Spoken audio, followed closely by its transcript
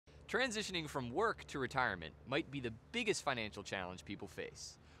Transitioning from work to retirement might be the biggest financial challenge people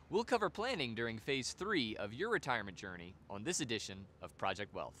face. We'll cover planning during Phase 3 of your retirement journey on this edition of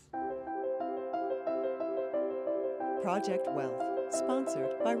Project Wealth. Project Wealth,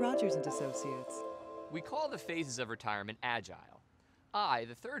 sponsored by Rogers & Associates. We call the phases of retirement AGILE. I,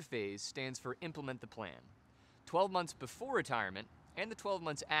 the third phase, stands for Implement the Plan. 12 months before retirement and the 12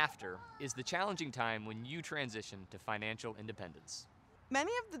 months after is the challenging time when you transition to financial independence.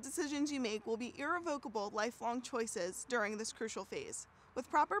 Many of the decisions you make will be irrevocable lifelong choices during this crucial phase.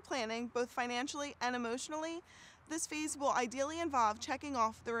 With proper planning, both financially and emotionally, this phase will ideally involve checking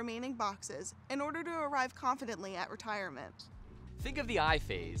off the remaining boxes in order to arrive confidently at retirement. Think of the I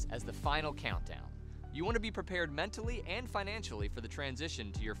phase as the final countdown. You want to be prepared mentally and financially for the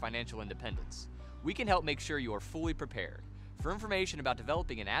transition to your financial independence. We can help make sure you are fully prepared. For information about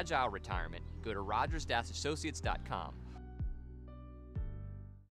developing an agile retirement, go to rogers-associates.com